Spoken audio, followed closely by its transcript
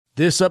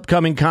This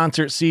upcoming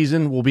concert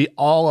season will be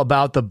all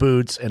about the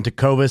boots, and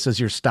Tecovas is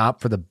your stop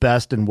for the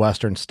best in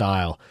Western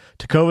style.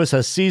 Tecovas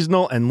has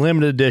seasonal and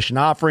limited edition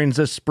offerings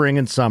this spring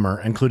and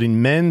summer,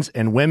 including men's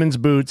and women's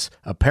boots,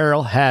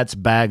 apparel, hats,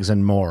 bags,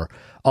 and more.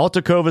 All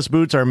Tecovas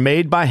boots are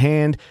made by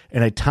hand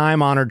in a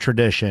time-honored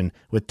tradition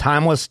with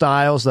timeless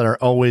styles that are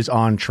always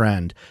on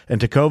trend. And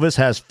Tecovas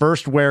has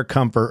first wear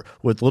comfort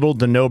with little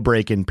to no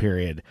break-in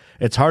period.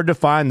 It's hard to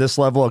find this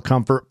level of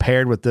comfort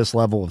paired with this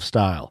level of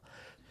style.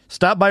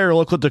 Stop by your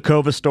local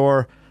Tecovas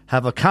store,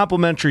 have a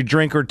complimentary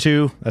drink or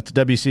two, that's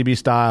WCB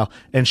style,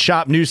 and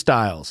shop new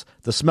styles.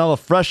 The smell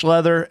of fresh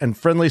leather and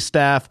friendly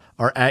staff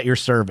are at your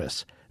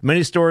service.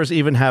 Many stores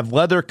even have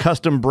leather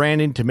custom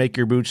branding to make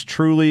your boots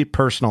truly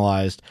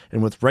personalized.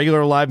 And with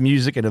regular live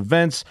music and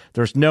events,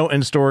 there's no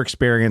in-store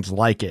experience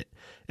like it.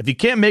 If you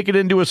can't make it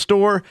into a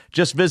store,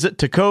 just visit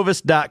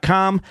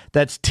tecovas.com.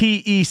 That's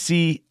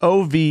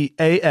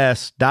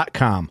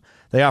TECOVAS.com.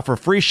 They offer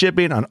free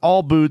shipping on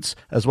all boots,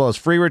 as well as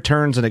free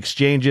returns and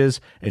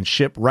exchanges, and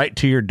ship right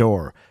to your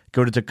door.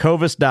 Go to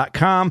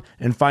tecovas.com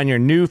and find your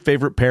new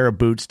favorite pair of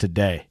boots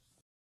today.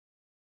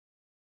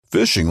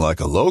 Fishing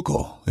like a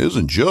local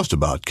isn't just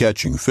about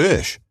catching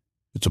fish.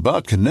 It's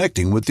about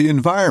connecting with the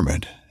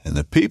environment and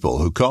the people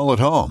who call it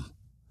home.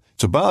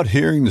 It's about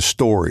hearing the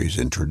stories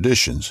and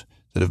traditions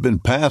that have been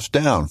passed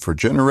down for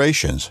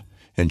generations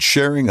and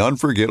sharing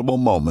unforgettable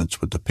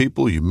moments with the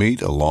people you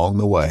meet along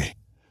the way.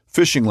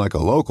 Fishing like a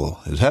local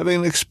is having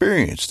an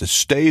experience that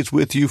stays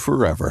with you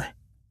forever.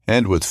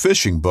 And with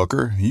Fishing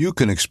Booker, you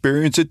can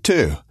experience it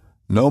too,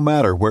 no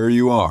matter where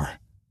you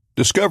are.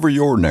 Discover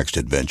your next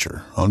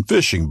adventure on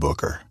Fishing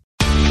Booker.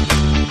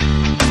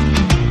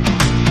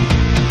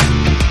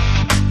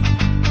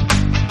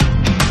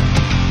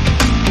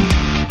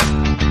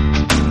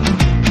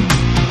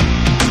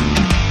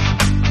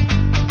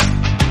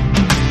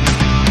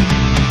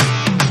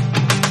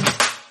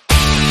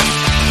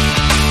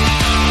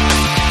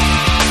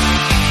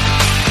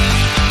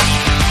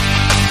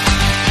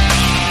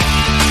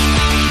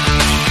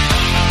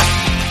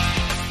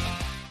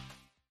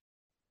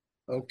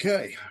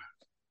 Okay.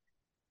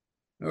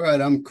 All right.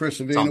 I'm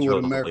Chris Avina with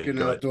really American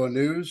good. Outdoor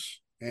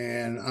News,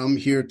 and I'm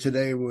here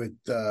today with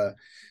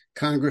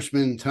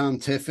Congressman Tom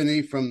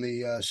Tiffany from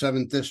the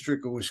 7th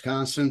District of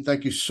Wisconsin.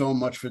 Thank you so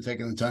much for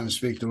taking the time to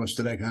speak to us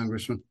today,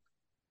 Congressman.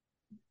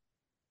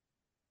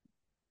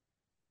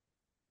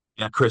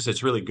 Yeah, Chris,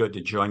 it's really good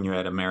to join you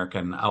at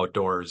American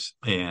Outdoors,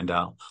 and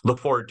look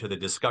forward to the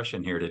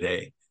discussion here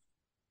today.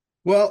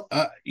 Well,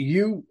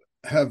 you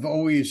have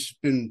always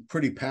been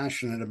pretty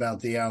passionate about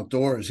the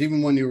outdoors.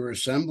 Even when you were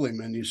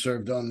assemblyman, you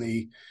served on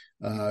the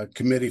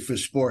Committee for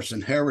Sports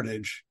and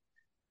Heritage.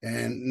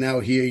 And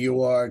now here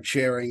you are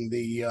chairing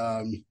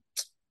the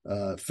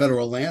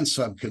Federal Land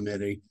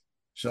Subcommittee.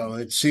 So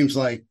it seems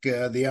like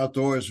the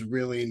outdoors are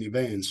really in your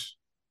veins.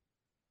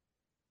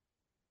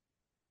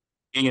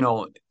 You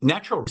know,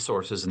 natural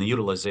resources and the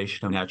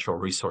utilization of natural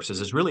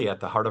resources is really at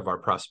the heart of our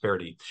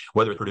prosperity,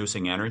 whether it's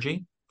producing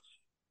energy,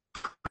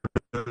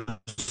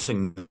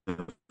 producing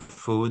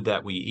food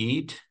that we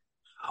eat,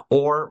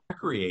 or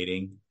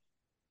recreating.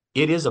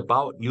 It is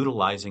about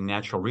utilizing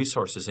natural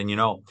resources. And, you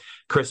know,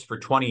 Chris, for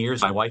 20 years,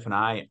 my wife and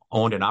I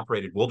owned and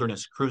operated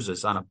wilderness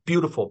cruises on a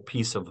beautiful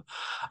piece of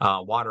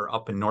water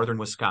up in northern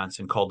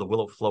Wisconsin called the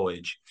Willow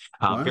Flowage,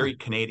 Wow. very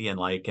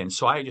Canadian-like. And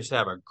so I just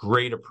have a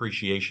great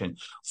appreciation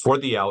for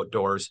the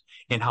outdoors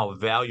and how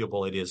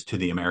valuable it is to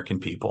the American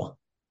people.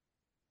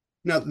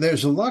 Now,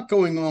 there's a lot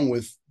going on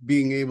with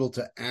being able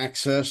to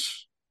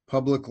access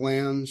public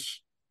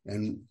lands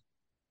and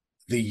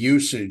the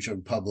usage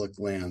of public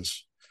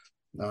lands.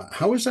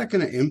 How is that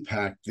going to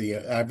impact the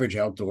average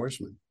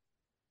outdoorsman?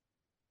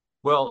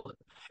 Well,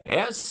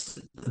 as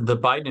the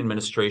Biden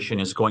administration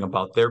is going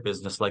about their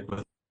business, like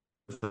with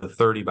the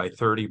 30 by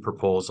 30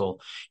 proposal,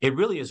 it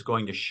really is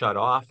going to shut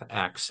off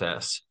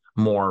access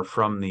more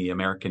from the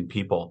American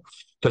people.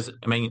 Because,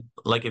 I mean,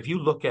 like if you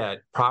look at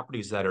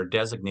properties that are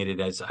designated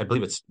as, I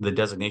believe it's the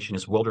designation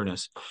is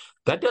wilderness,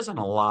 that doesn't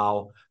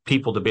allow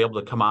people to be able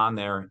to come on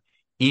there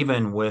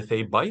even with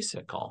a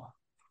bicycle.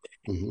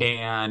 Mm-hmm.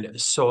 And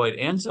so it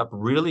ends up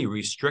really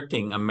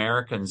restricting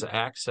Americans'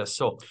 access.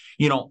 So,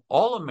 you know,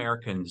 all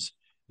Americans,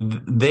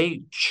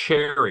 they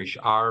cherish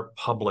our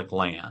public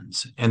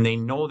lands and they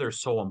know they're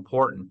so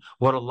important.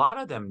 What a lot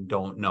of them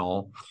don't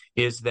know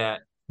is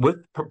that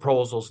with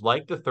proposals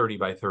like the 30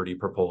 by 30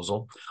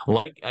 proposal,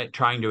 like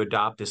trying to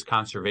adopt this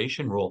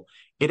conservation rule,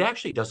 it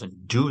actually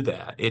doesn't do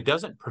that. It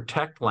doesn't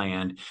protect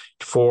land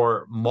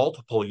for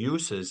multiple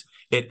uses.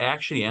 It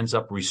actually ends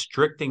up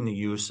restricting the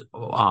use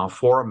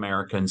for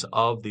Americans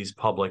of these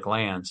public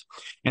lands.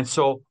 And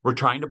so we're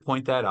trying to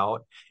point that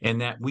out,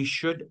 and that we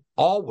should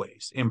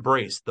always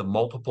embrace the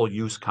multiple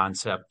use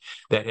concept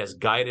that has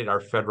guided our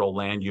federal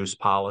land use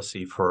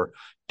policy for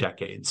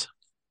decades.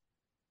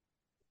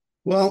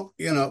 Well,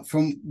 you know,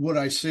 from what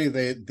I see,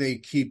 they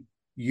keep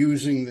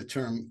using the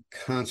term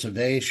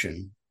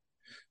conservation,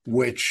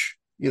 which,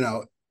 you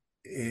know,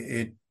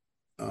 it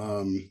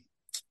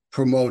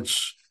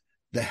promotes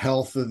the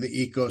health of the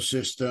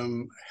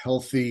ecosystem,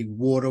 healthy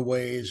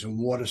waterways and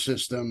water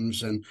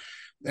systems and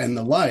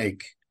the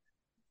like,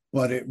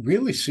 but it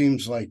really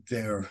seems like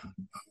they're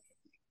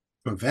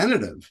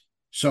preventative.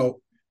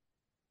 So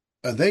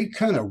are they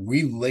kind of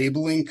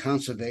relabeling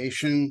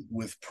conservation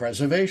with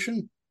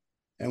preservation?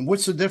 And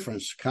what's the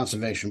difference,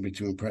 conservation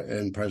between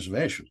and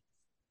preservation?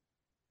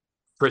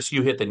 Chris,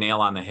 you hit the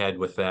nail on the head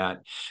with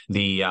that.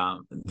 They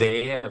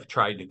have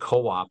tried to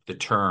co-opt the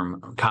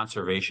term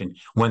conservation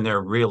when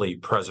they're really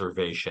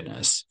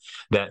preservationists,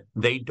 that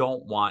they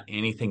don't want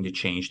anything to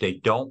change. They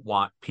don't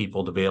want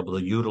people to be able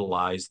to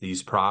utilize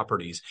these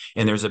properties.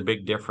 And there's a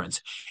big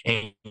difference.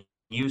 And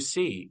you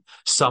see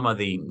some of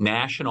the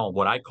national,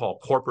 what I call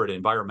corporate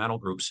environmental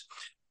groups,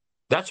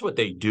 that's what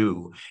they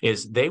do,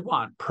 is they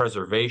want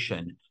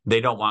preservation. They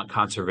don't want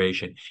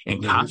conservation.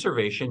 And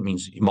conservation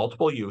means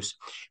multiple use.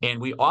 And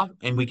we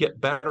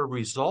get better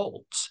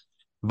results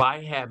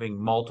by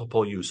having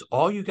multiple use.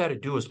 All you got to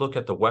do is look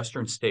at the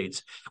Western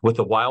states with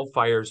the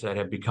wildfires that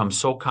have become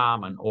so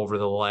common over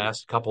the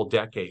last couple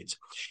decades.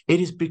 It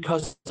is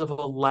because of a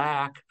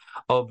lack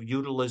of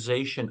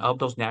utilization of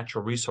those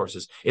natural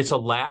resources. It's a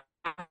lack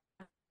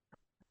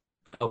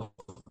of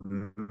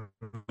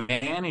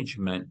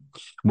management,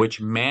 which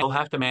will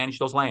have to manage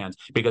those lands,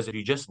 because if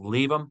you just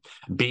leave them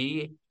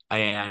be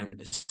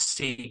and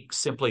seek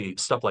simply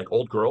stuff like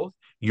old growth,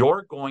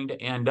 you're going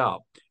to end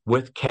up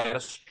with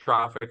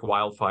catastrophic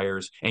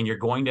wildfires, and you're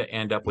going to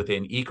end up with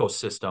an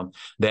ecosystem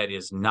that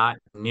is not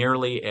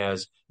nearly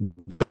as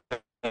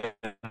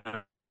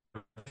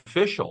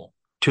beneficial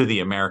to the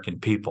American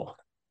people.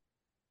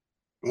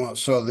 Well,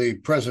 so the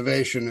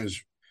preservation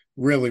is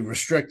really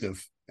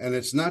restrictive. And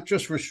it's not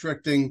just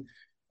restricting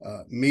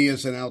me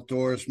as an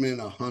outdoorsman,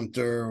 a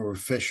hunter, or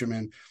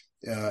fisherman.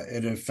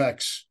 It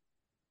affects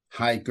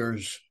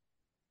hikers,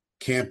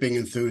 camping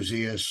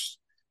enthusiasts,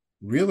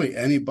 really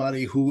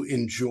anybody who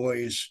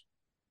enjoys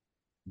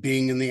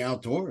being in the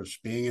outdoors,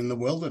 being in the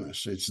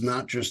wilderness. It's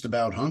not just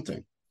about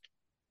hunting.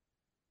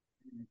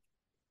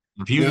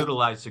 If you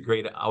utilize the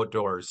great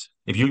outdoors,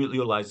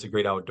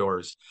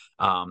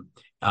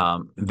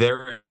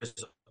 there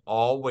is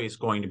always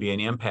going to be an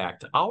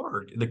impact.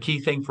 The key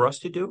thing for us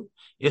to do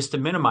is to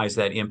minimize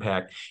that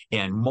impact.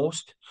 And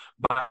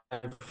by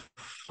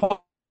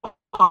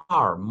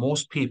far,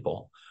 most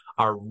people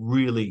are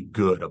really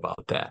good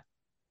about that.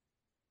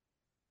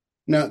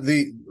 Now,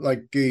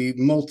 the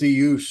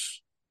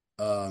multi-use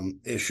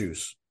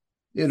issues,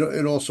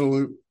 it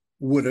also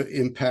would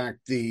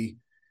impact the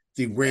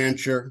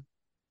rancher,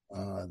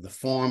 the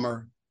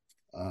farmer,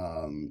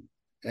 and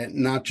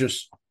not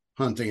just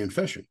hunting and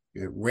fishing.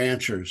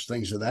 Ranchers,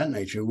 things of that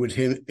nature, would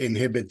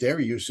inhibit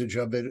their usage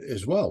of it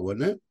as well,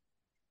 wouldn't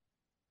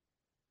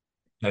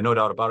it? No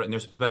doubt about it. And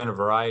there's been a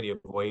variety of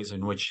ways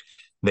in which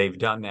they've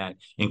done that,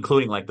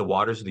 including like the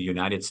Waters of the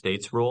United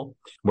States rule,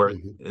 where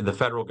the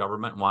federal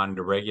government wanted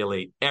to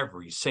regulate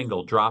every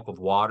single drop of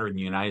water in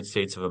the United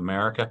States of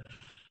America.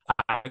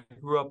 I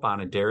grew up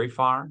on a dairy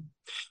farm.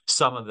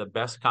 Some of the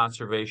best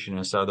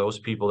conservationists are those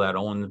people that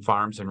own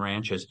farms and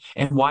ranches.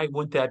 And why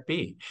wouldn't that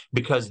be?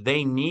 Because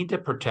they need to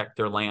protect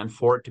their land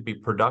for it to be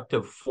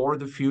productive for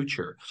the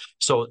future.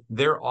 So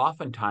they're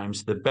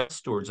oftentimes the best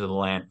stewards of the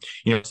land.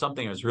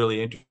 Something that was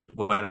really interesting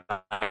when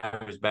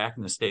I was back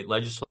in the state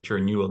legislature,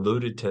 and you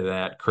alluded to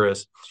that,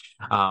 Chris,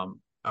 I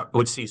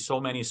would see so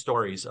many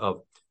stories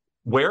of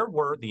where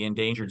were the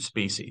endangered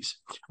species?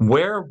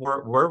 Where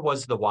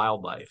was the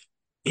wildlife?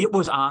 It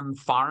was on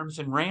farms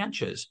and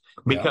ranches,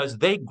 because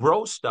they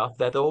grow stuff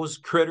that those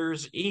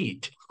critters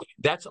eat.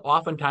 That's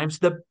oftentimes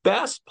the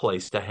best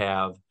place to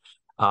have.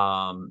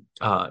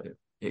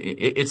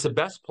 It's the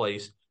best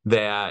place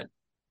that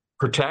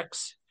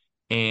protects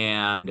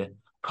and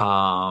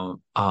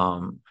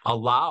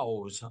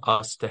allows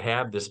us to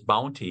have this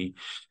bounty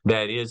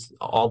that is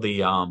all the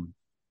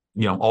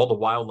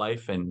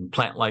wildlife and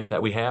plant life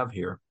that we have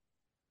here.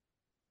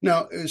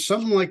 Now, if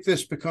something like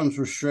this becomes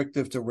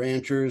restrictive to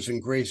ranchers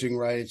and grazing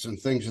rights and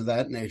things of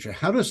that nature,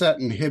 how does that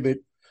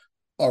inhibit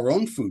our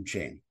own food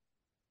chain?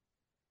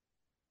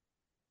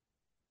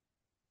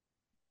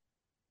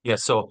 Yeah,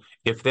 so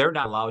if they're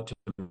not allowed to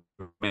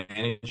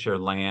manage their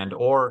land,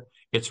 or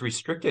it's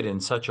restricted in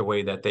such a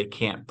way that they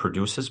can't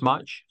produce as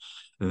much,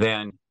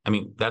 then,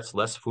 that's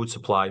less food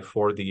supply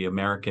for the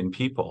American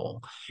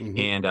people.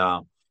 And,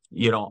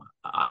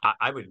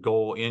 I would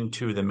go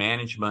into the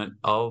management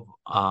of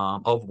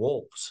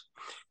wolves.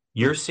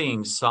 You're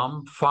seeing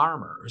some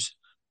farmers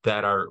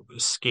that are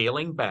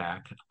scaling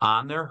back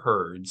on their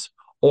herds,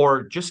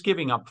 or just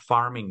giving up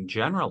farming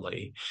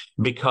generally,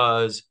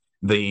 because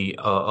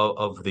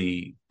of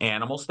the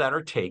animals that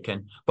are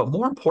taken, but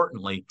more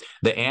importantly,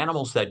 the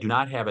animals that do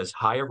not have as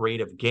high a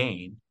rate of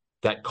gain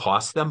that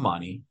costs them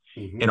money.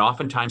 And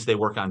oftentimes they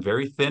work on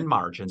very thin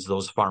margins,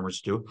 those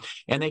farmers do,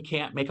 and they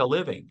can't make a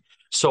living.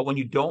 So when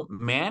you don't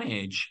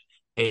manage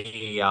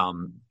a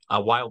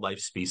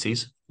wildlife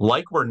species,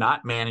 like we're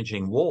not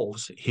managing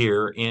wolves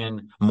here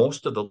in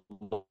most of the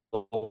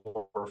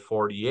lower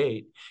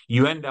 48,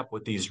 you end up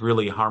with these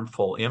really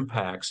harmful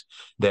impacts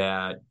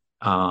that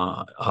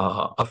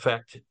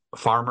affect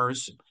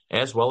farmers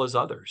as well as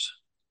others.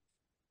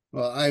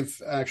 Well, I've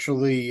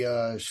actually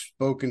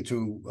spoken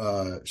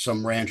to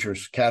some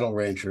ranchers, cattle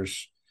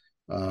ranchers,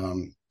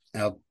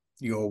 out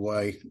your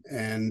way,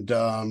 and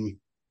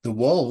the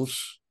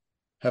wolves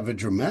have a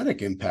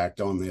dramatic impact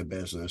on their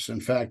business.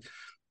 In fact,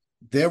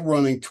 they're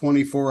running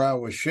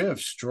 24-hour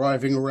shifts,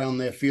 driving around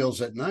their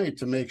fields at night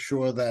to make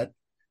sure that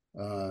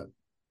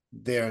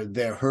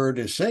their herd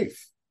is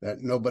safe,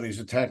 that nobody's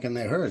attacking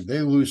their herd. They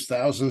lose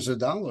thousands of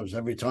dollars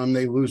every time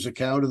they lose a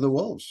cow to the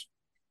wolves.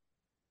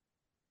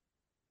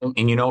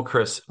 And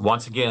Chris,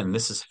 once again,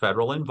 this is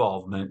federal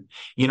involvement.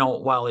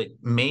 While it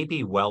may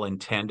be well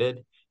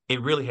intended,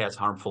 it really has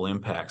harmful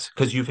impacts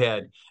because you've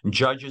had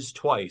judges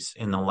twice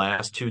in the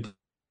last 2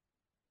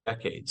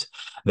 decades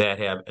that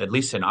have, at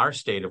least in our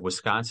state of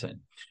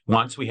Wisconsin,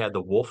 once we had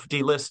the wolf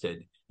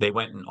delisted, they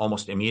went and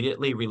almost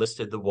immediately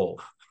relisted the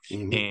wolf.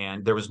 Mm-hmm.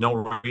 And there was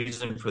no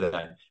reason for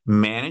that.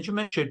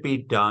 Management should be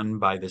done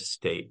by the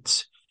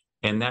states.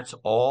 And that's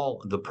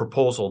all the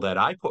proposal that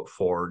I put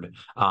forward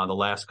the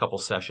last couple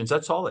sessions.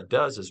 That's all it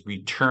does is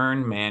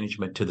return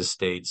management to the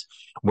states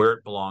where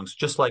it belongs,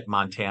 just like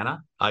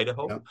Montana,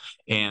 Idaho, yep,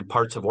 and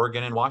parts of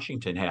Oregon and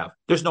Washington have.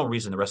 There's no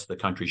reason the rest of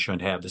the country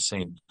shouldn't have the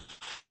same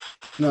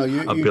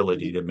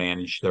ability to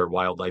manage their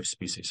wildlife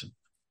species.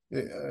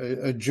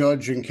 A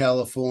judge in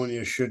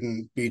California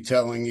shouldn't be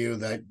telling you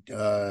that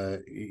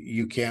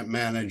you can't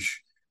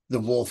manage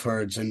the wolf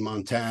herds in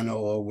Montana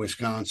or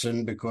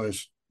Wisconsin,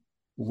 because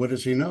what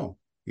does he know?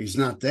 He's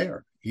not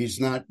there. He's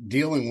not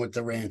dealing with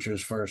the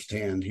ranchers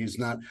firsthand. He's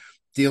not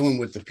dealing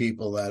with the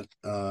people that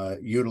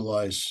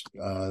utilize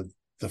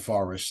the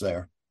forests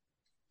there.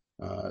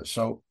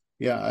 So,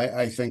 yeah,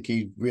 I think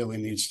he really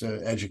needs to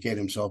educate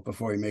himself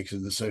before he makes a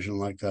decision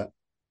like that.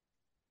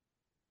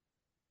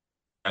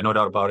 No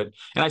doubt about it.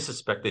 And I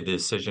suspect the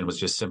decision was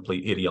just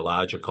simply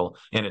ideological.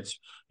 And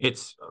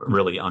it's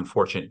really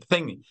unfortunate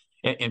thing.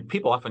 And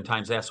people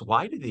oftentimes ask,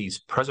 why do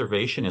these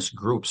preservationist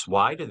groups,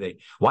 why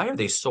are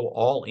they so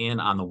all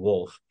in on the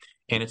wolf?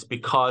 And it's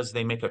because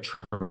they make a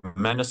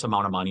tremendous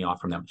amount of money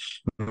off from them.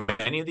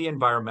 Many of the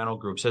environmental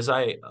groups, as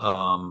I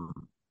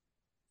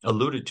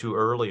alluded to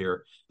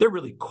earlier, they're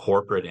really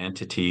corporate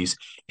entities,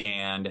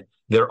 and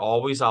they're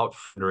always out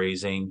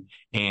fundraising,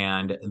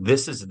 and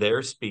this is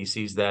their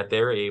species that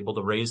they're able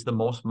to raise the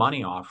most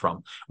money off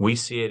from. We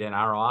see it in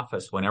our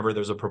office whenever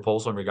there's a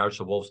proposal in regards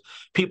to wolves.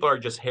 People are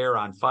just hair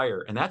on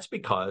fire, and that's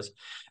because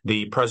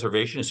the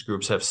preservationist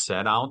groups have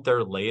sent out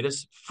their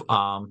latest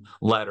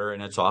letter,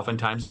 and it's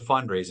oftentimes a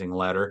fundraising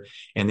letter,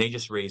 and they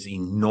just raise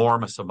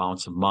enormous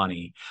amounts of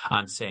money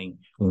on saying,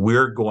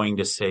 we're going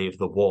to save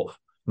the wolf.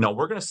 No,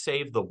 we're going to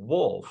save the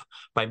wolf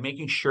by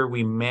making sure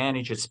we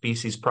manage its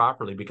species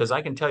properly. Because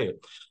I can tell you,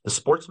 the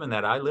sportsmen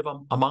that I live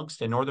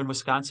amongst in northern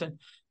Wisconsin,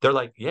 they're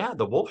like, yeah,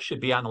 the wolf should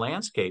be on the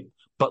landscape,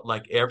 but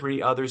like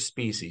every other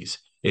species,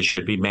 it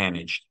should be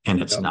managed,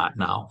 and it's not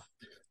now.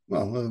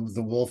 Well,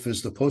 the wolf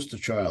is the poster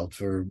child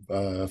for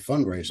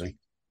fundraising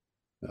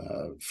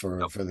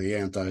for the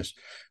antis.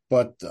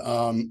 But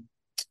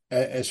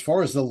as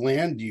far as the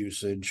land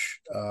usage,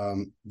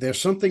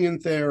 there's something in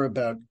there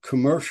about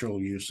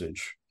commercial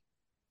usage,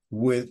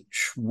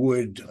 which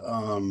would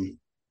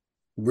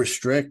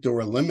restrict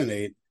or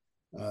eliminate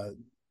the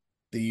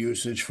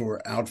usage for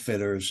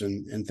outfitters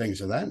and things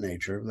of that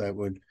nature that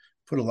would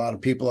put a lot of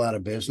people out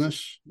of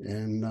business.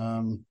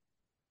 And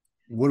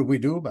what do we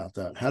do about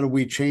that? How do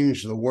we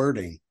change the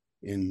wording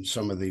in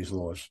some of these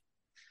laws?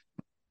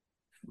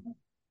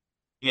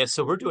 Yeah,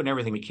 so we're doing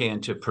everything we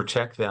can to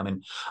protect them.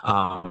 And,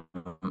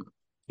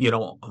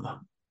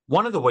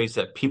 one of the ways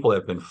that people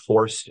have been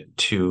forced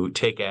to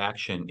take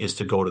action is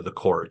to go to the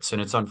courts. And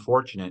it's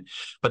unfortunate,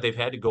 but they've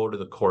had to go to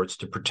the courts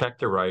to protect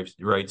their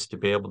rights to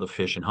be able to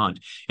fish and hunt.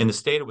 In the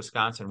state of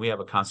Wisconsin, we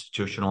have a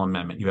constitutional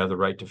amendment. You have the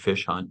right to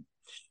fish, hunt.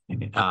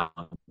 And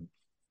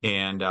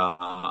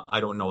I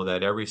don't know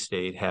that every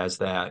state has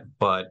that,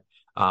 but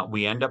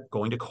we end up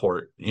going to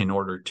court in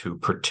order to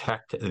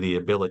protect the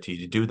ability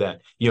to do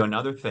that.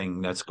 Another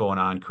thing that's going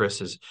on,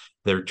 Chris, is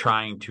they're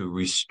trying to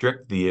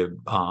restrict the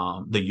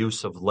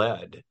use of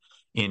lead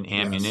in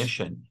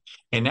ammunition. Yes.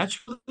 And that's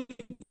really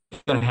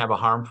going to have a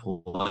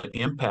harmful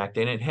impact,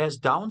 and it has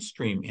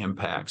downstream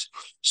impacts.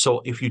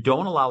 So if you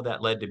don't allow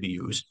that lead to be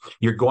used,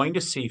 you're going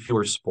to see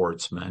fewer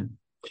sportsmen.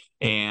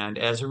 And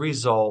as a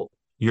result,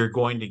 you're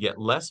going to get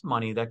less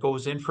money that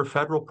goes in for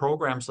federal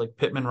programs like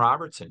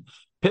Pittman-Robertson.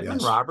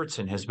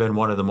 Pittman-Robertson has been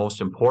one of the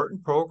most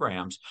important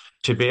programs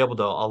to be able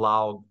to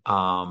allow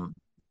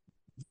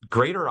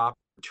greater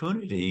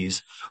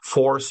opportunities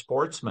for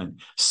sportsmen.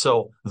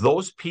 So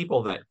those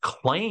people that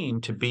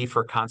claim to be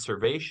for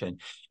conservation,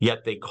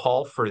 yet they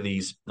call for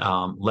these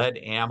lead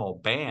ammo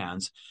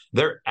bans,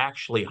 they're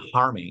actually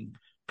harming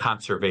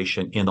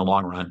conservation in the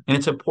long run. And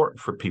it's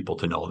important for people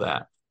to know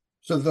that.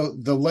 So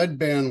the lead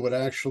ban would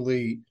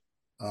actually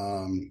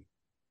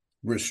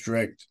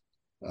restrict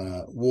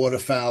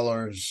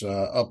waterfowlers,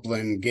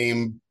 upland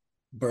game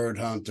bird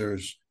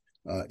hunters,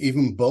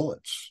 even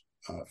bullets,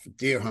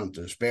 deer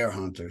hunters, bear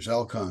hunters,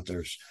 elk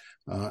hunters,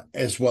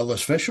 as well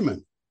as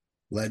fishermen,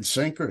 lead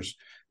sinkers.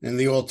 And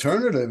the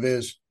alternative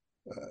is,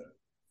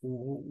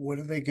 what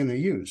are they going to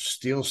use?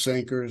 Steel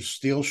sinkers,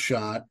 steel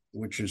shot,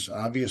 which is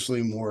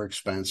obviously more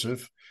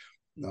expensive.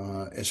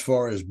 As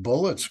far as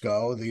bullets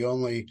go, the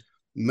only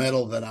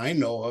metal that I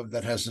know of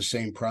that has the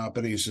same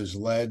properties as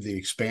lead, the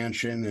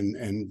expansion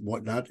and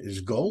whatnot,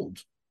 is gold.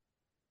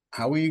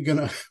 How are you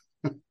going to,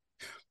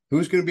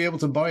 who's going to be able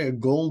to buy a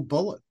gold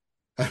bullet?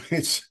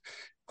 It's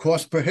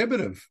cost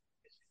prohibitive.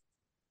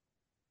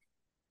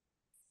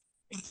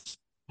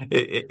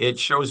 It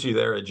shows you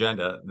their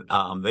agenda.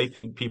 They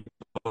think people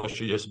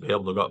should just be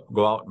able to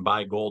go out and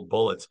buy gold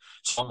bullets.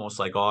 It's almost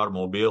like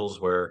automobiles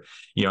where,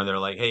 they're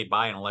like, hey,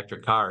 buy an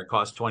electric car. It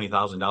costs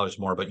 $20,000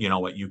 more, but you know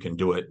what? You can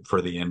do it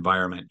for the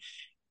environment.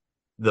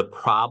 The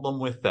problem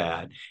with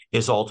that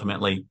is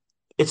ultimately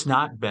it's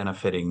not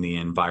benefiting the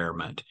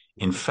environment.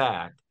 In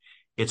fact,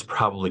 it's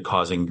probably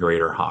causing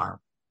greater harm.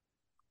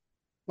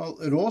 Well,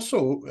 it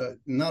also,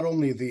 not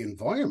only the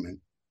environment,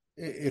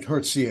 it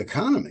hurts the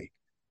economy.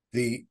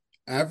 The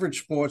average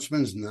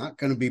sportsman's not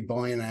going to be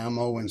buying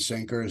ammo and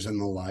sinkers and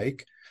the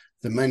like.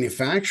 The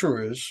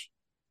manufacturers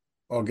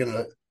are going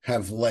to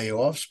have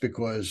layoffs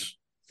because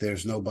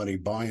there's nobody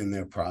buying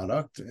their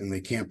product and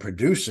they can't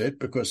produce it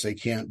because they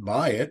can't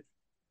buy it.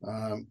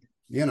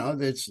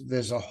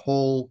 There's a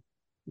whole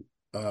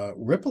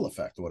ripple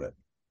effect with it.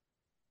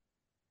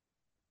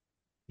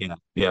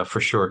 Yeah,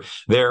 for sure.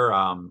 They're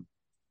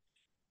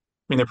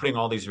putting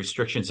all these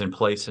restrictions in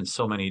place in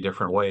so many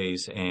different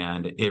ways,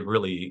 and it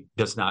really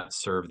does not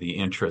serve the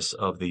interests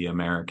of the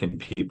American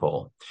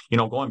people.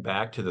 Going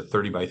back to the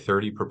 30 by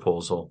 30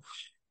 proposal,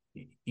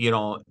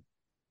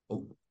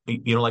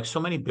 like so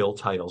many bill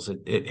titles,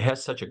 it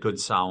has such a good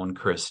sound,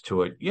 Chris,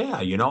 to it. Yeah,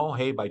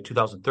 hey, by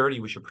 2030,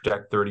 we should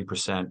protect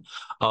 30%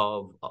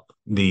 of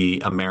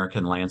the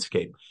American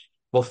landscape.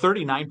 Well,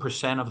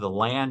 39% of the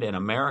land in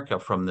America,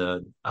 from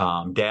the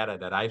data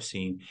that I've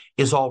seen,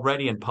 is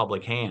already in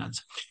public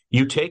hands.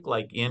 You take,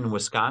 like in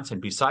Wisconsin,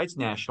 besides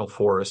national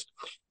forest,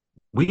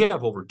 we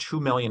have over 2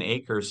 million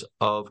acres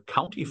of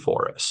county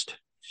forest.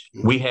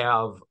 We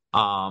have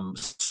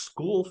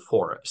school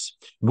forests.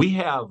 We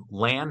have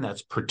land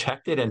that's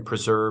protected and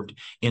preserved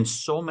in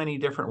so many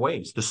different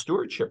ways. The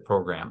stewardship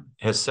program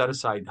has set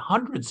aside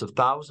hundreds of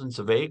thousands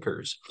of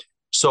acres.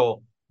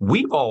 So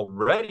we've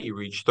already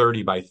reached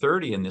 30 by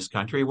 30 in this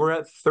country. We're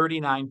at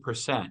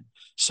 39%.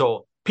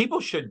 So people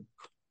should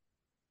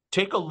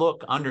take a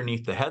look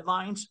underneath the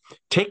headlines,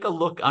 take a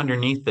look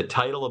underneath the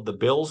title of the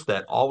bills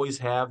that always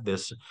have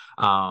this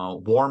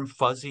warm,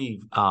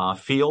 fuzzy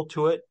feel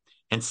to it,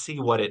 and see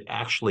what it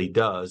actually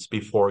does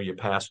before you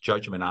pass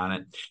judgment on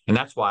it. And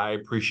that's why I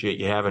appreciate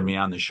you having me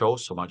on the show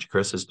so much,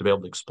 Chris, is to be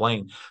able to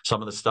explain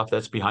some of the stuff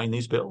that's behind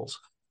these bills.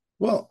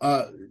 Well,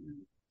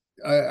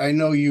 I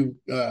know you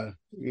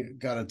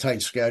got a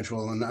tight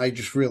schedule, and I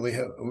just really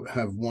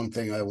have one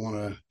thing I want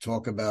to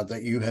talk about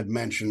that you had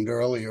mentioned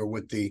earlier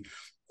with the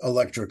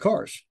electric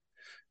cars.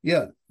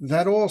 Yeah,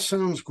 that all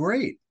sounds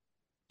great,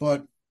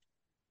 but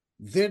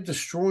they're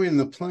destroying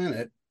the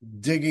planet,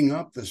 digging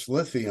up this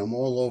lithium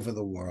all over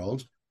the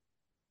world.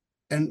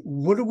 And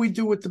what do we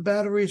do with the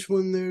batteries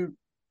when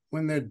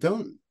they're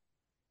done?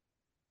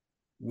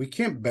 We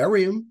can't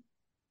bury them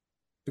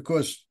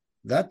because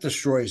that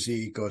destroys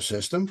the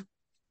ecosystem.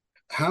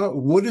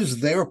 What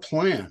is their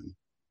plan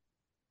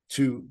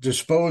to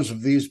dispose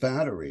of these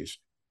batteries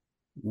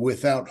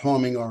without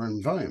harming our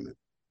environment?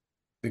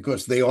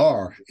 Because they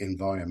are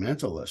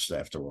environmentalists,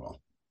 after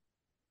all.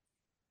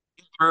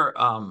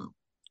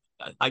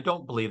 I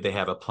don't believe they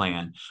have a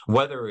plan,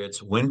 whether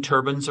it's wind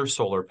turbines or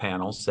solar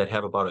panels that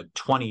have about a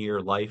 20-year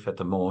life at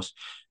the most.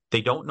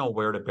 They don't know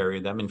where to bury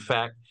them. In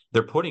fact,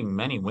 they're putting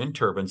many wind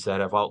turbines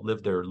that have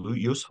outlived their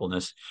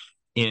usefulness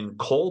in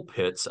coal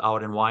pits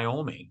out in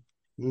Wyoming.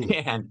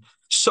 And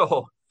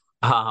so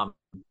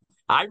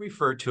I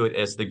refer to it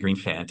as the green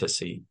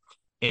fantasy.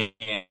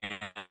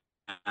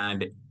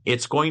 And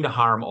it's going to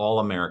harm all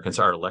Americans.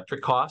 Our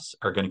electric costs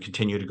are going to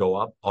continue to go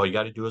up. All you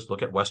got to do is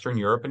look at Western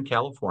Europe and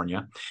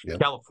California. Yep.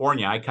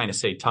 California, I kind of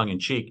say tongue in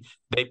cheek,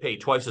 they pay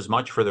twice as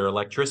much for their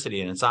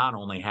electricity, and it's on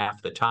only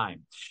half the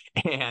time.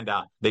 And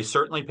they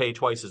certainly pay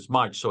twice as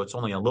much, so it's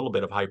only a little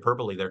bit of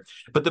hyperbole there.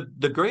 But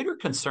the greater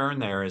concern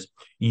there is,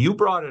 you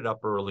brought it up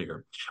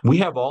earlier, we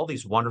have all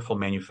these wonderful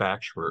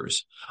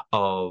manufacturers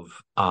of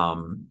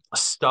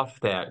stuff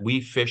that we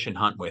fish and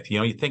hunt with.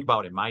 You think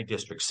about in my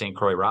district, St.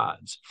 Croix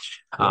rods.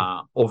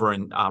 Over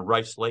in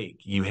Rice Lake,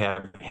 you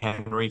have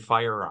Henry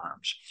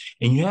Firearms.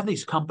 And you have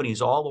these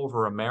companies all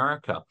over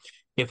America.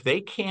 If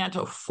they can't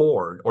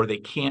afford or they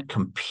can't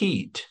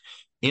compete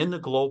in the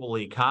global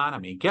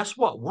economy, guess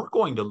what? We're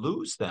going to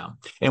lose them.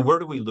 And where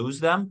do we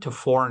lose them? To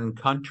foreign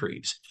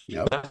countries.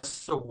 Yep.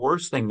 That's the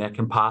worst thing that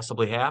can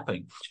possibly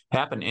happen.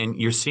 And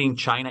you're seeing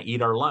China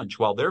eat our lunch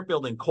while they're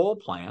building coal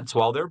plants,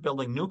 while they're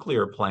building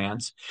nuclear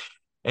plants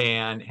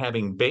and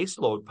having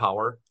baseload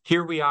power.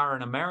 Here we are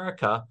in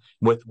America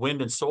with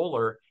wind and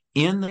solar,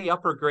 in the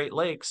upper Great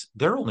Lakes,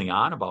 they're only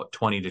on about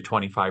 20 to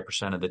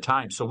 25% of the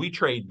time. So we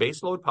trade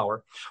base load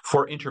power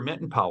for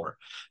intermittent power.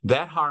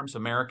 That harms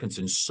Americans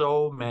in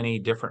so many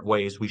different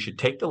ways. We should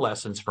take the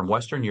lessons from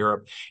Western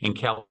Europe and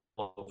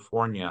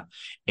California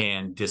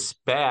and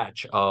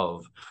dispatch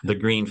of the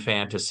green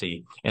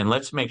fantasy. And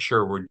let's make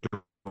sure we're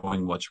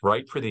doing what's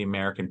right for the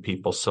American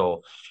people.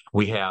 So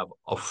we have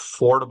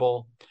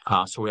affordable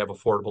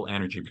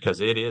energy,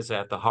 because it is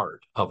at the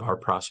heart of our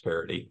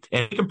prosperity,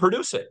 and we can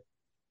produce it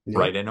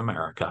right in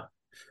America.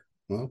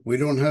 Well, we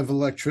don't have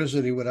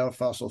electricity without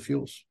fossil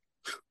fuels.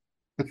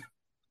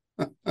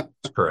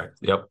 That's correct.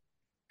 Yep.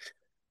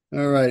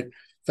 All right.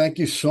 Thank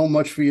you so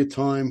much for your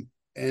time.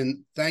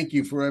 And thank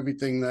you for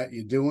everything that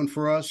you're doing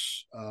for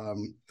us.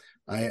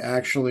 I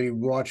actually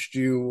watched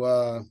you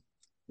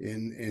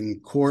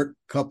in court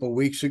a couple of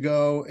weeks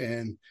ago,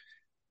 and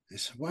I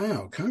said,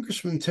 wow,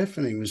 Congressman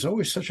Tiffany was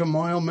always such a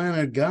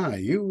mild-mannered guy.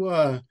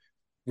 You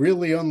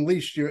really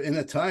unleashed your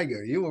inner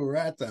tiger. You were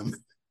at them.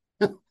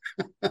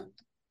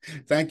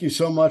 Thank you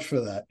so much for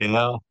that.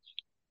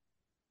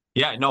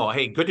 Yeah, no,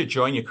 hey, good to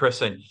join you,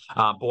 Chris. And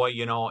boy,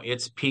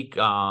 it's peak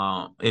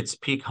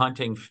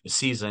hunting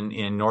season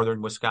in northern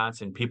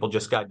Wisconsin. People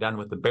just got done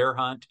with the bear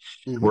hunt.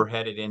 Mm-hmm. We're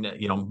headed into,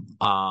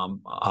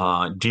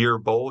 deer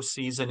bow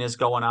season is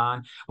going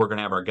on. We're going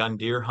to have our gun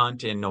deer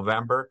hunt in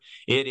November.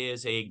 It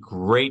is a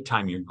great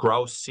time. Your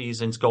grouse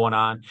season's going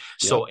on.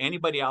 So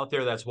anybody out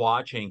there that's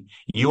watching,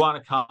 you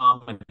want to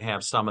come and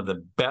have some of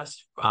the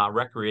best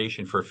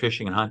recreation for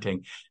fishing and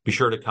hunting, be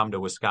sure to come to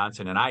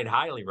Wisconsin. And I'd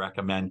highly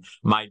recommend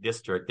my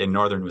district in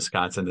northern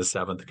Wisconsin, the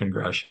 7th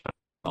Congressional.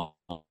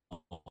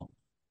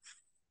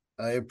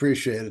 I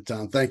appreciate it,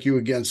 Tom. Thank you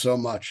again so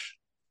much.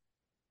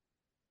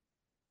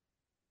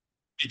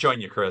 Join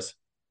you, Chris.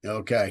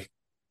 Okay.